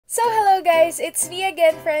So hello guys, it's me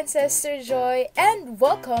again, Francestor Joy, and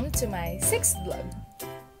welcome to my 6th vlog.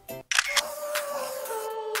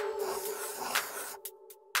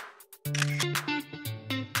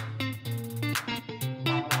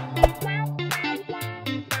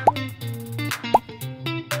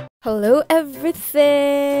 Hello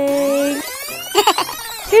everything!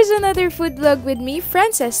 Here's another food vlog with me,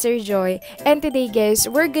 Francestor Joy, and today guys,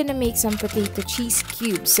 we're gonna make some potato cheese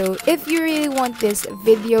cubes. So if you really want this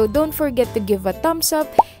video, don't forget to give a thumbs up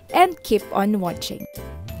and keep on watching.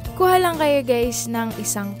 Kuha lang kayo guys ng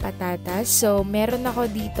isang patatas. So meron ako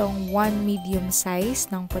ditong 1 medium size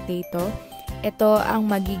ng potato. Ito ang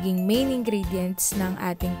magiging main ingredients ng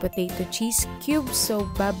ating potato cheese cubes. So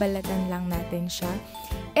babalatan lang natin siya.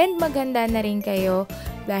 And maganda na rin kayo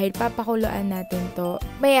dahil papakuluan natin to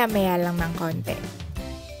maya-maya lang ng konti.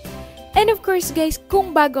 And of course guys,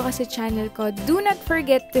 kung bago ka sa channel ko, do not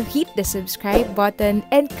forget to hit the subscribe button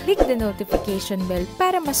and click the notification bell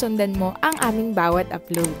para masundan mo ang aming bawat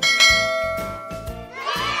upload.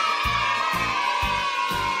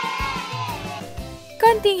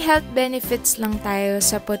 Konting health benefits lang tayo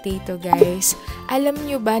sa potato guys. Alam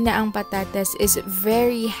nyo ba na ang patatas is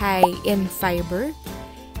very high in fiber?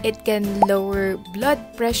 It can lower blood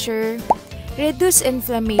pressure, reduce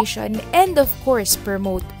inflammation, and of course,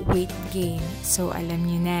 promote weight gain. So, alam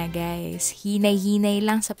nyo na guys, hinay-hinay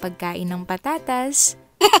lang sa pagkain ng patatas.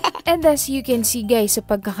 And as you can see guys, sa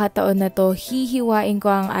pagkakataon na to, hihiwain ko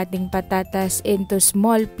ang ating patatas into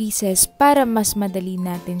small pieces para mas madali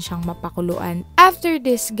natin siyang mapakuluan. After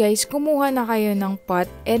this guys, kumuha na kayo ng pot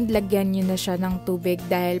and lagyan nyo na siya ng tubig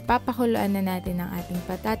dahil papakuluan na natin ang ating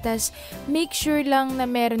patatas. Make sure lang na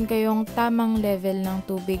meron kayong tamang level ng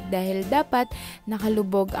tubig dahil dapat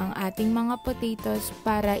nakalubog ang ating mga potatoes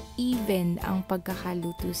para even ang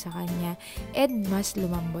pagkakaluto sa kanya and mas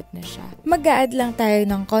lumambot na siya. Mag-a-add lang tayo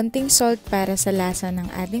ng konting salt para sa lasa ng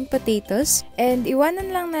ating potatoes and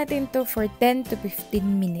iwanan lang natin to for 10 to 15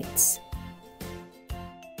 minutes.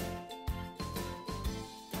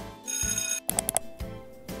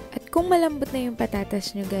 At kung malambot na yung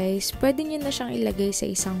patatas nyo guys, pwede nyo na siyang ilagay sa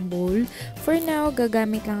isang bowl. For now,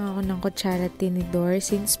 gagamit lang ako ng kutsara at tinidor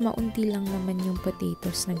since maunti lang naman yung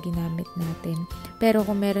potatoes na ginamit natin. Pero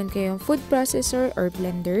kung meron kayong food processor or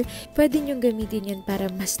blender, pwede nyo gamitin yun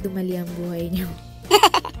para mas dumali ang buhay nyo.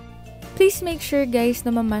 Please make sure guys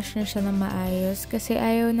na mamash na siya ng maayos kasi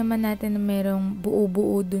ayaw naman natin na merong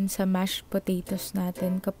buo-buo dun sa mashed potatoes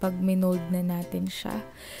natin kapag minold na natin siya.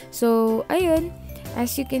 So, ayun.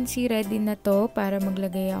 As you can see, ready na to para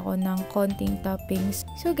maglagay ako ng konting toppings.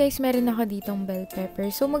 So guys, meron ako ditong bell pepper.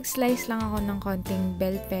 So mag-slice lang ako ng konting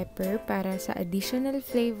bell pepper para sa additional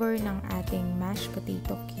flavor ng ating mashed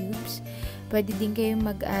potato cubes. Pwede din kayong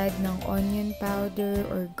mag-add ng onion powder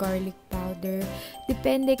or garlic powder.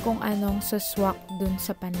 Depende kung anong saswak dun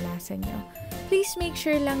sa panlasa nyo. Please make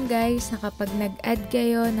sure lang guys na kapag nag-add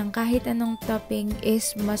kayo ng kahit anong topping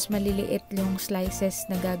is mas maliliit yung slices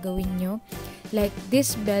na gagawin nyo. Like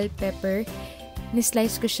this bell pepper,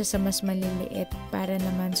 ni-slice ko siya sa mas maliliit para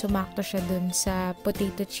naman sumakto siya dun sa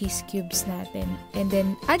potato cheese cubes natin. And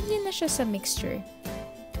then, add nyo na siya sa mixture.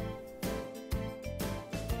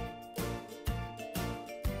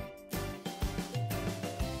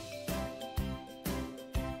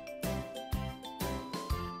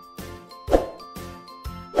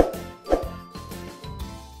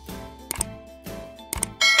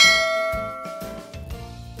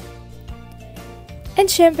 And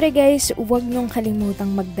syempre guys, huwag niyong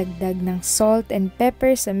kalimutang magdagdag ng salt and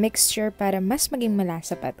pepper sa mixture para mas maging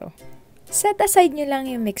malasa pa to. Set aside niyo lang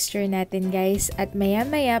yung mixture natin guys at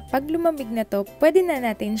maya-maya pag lumamig na to, pwede na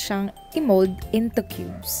natin siyang i-mold into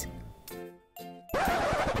cubes.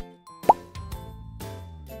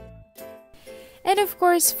 And of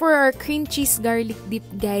course, for our cream cheese garlic dip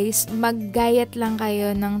guys, maggayat lang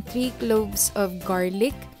kayo ng 3 cloves of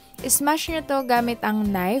garlic. Smash nyo to gamit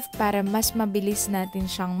ang knife para mas mabilis natin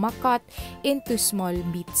siyang makat into small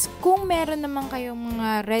bits. Kung meron naman kayong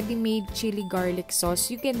mga ready-made chili garlic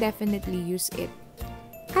sauce, you can definitely use it.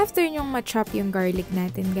 After nyong ma-chop yung garlic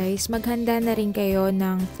natin guys, maghanda na rin kayo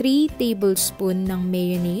ng 3 tablespoon ng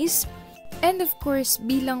mayonnaise. And of course,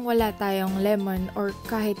 bilang wala tayong lemon or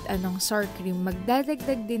kahit anong sour cream,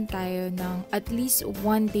 magdadagdag din tayo ng at least 1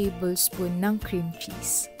 tablespoon ng cream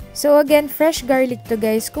cheese. So again, fresh garlic to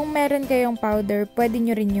guys. Kung meron kayong powder, pwede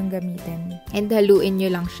nyo rin yung gamitin. And haluin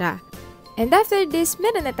nyo lang siya. And after this,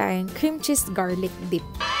 meron na tayong cream cheese garlic dip.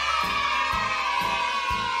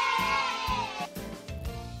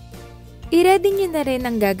 I-ready nyo na rin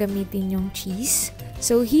ang gagamitin yung cheese.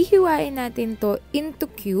 So hihiwain natin to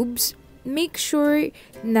into cubes. make sure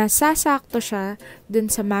na sasakto siya dun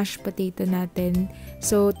sa mashed potato natin.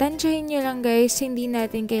 So, tansyahin nyo lang guys, hindi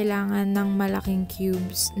natin kailangan ng malaking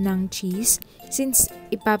cubes ng cheese since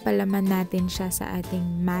ipapalaman natin siya sa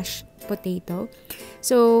ating mashed potato.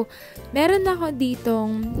 So, meron ako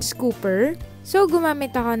ditong scooper. So,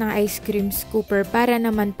 gumamit ako ng ice cream scooper para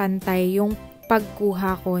naman pantay yung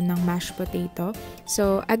pagkuha ko ng mashed potato.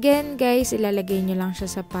 So, again guys, ilalagay nyo lang siya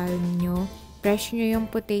sa palm nyo. Press nyo yung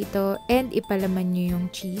potato and ipalaman nyo yung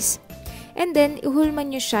cheese. And then,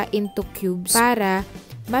 ihulman nyo siya into cubes para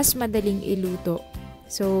mas madaling iluto.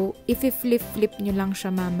 So, if-flip-flip nyo lang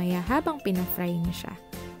siya mamaya habang pinafry nyo siya.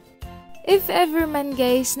 If ever man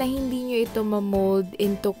guys na hindi nyo ito ma-mold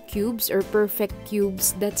into cubes or perfect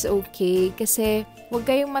cubes, that's okay. Kasi huwag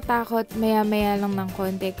kayong matakot maya-maya lang ng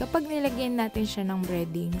konti. Kapag nilagyan natin siya ng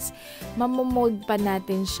breadings, mamomold pa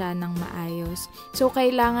natin siya ng maayos. So,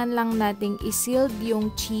 kailangan lang nating i-sealed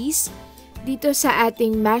yung cheese dito sa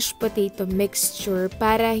ating mashed potato mixture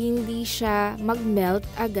para hindi siya mag-melt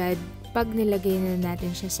agad pag nilagay na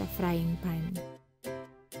natin siya sa frying pan.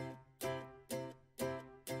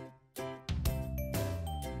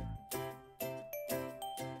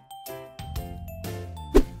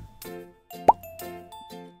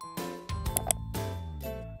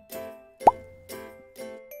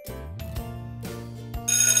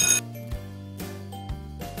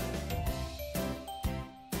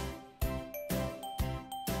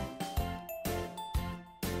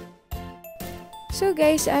 So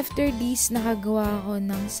guys, after this, nakagawa ako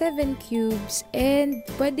ng 7 cubes and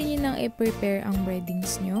pwede nyo nang i-prepare ang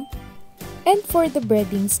breadings nyo. And for the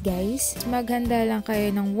breadings guys, maghanda lang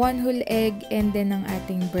kayo ng 1 whole egg and then ng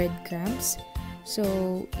ating breadcrumbs. So,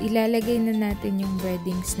 ilalagay na natin yung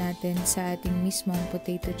breadings natin sa ating mismong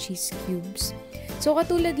potato cheese cubes. So,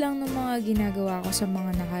 katulad lang ng mga ginagawa ko sa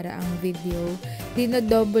mga nakaraang video,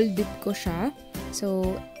 dino-double dip ko siya.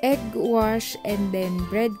 So, egg wash and then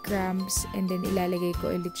breadcrumbs and then ilalagay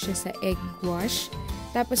ko ulit siya sa egg wash.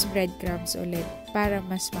 Tapos breadcrumbs ulit para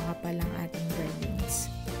mas makapal ang ating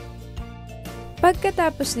breadings.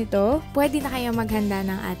 Pagkatapos nito, pwede na kayo maghanda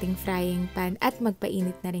ng ating frying pan at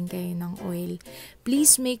magpainit na rin kayo ng oil.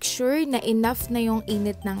 Please make sure na enough na yung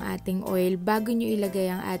init ng ating oil bago nyo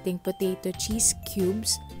ilagay ang ating potato cheese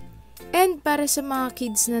cubes. And para sa mga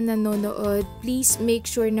kids na nanonood, please make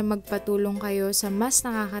sure na magpatulong kayo sa mas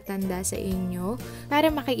nakakatanda sa inyo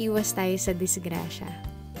para makaiwas tayo sa disgrasya.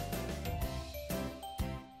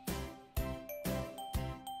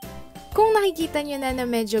 Kung nakikita nyo na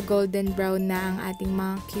medyo golden brown na ang ating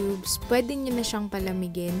mga cubes, pwede nyo na siyang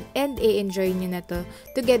palamigin and i-enjoy nyo na to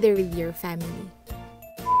together with your family.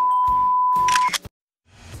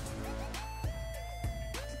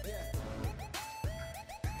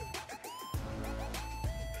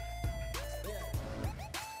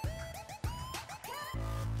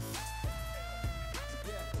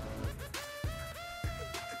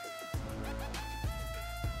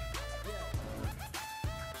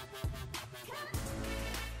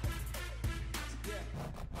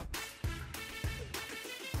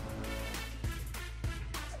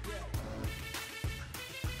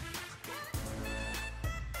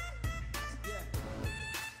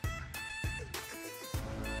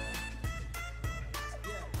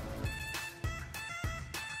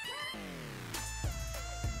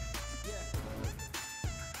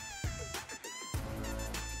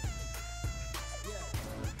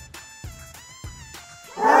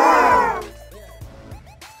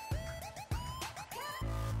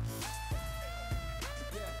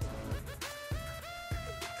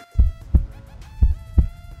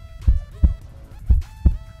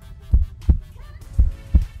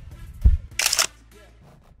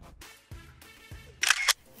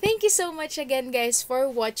 Thank you so much again guys for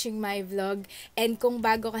watching my vlog. And kung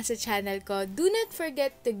bago ka sa channel ko, do not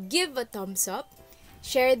forget to give a thumbs up,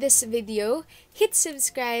 share this video, hit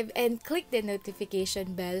subscribe, and click the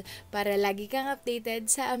notification bell para lagi kang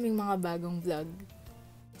updated sa aming mga bagong vlog.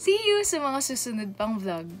 See you sa mga susunod pang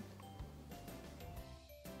vlog!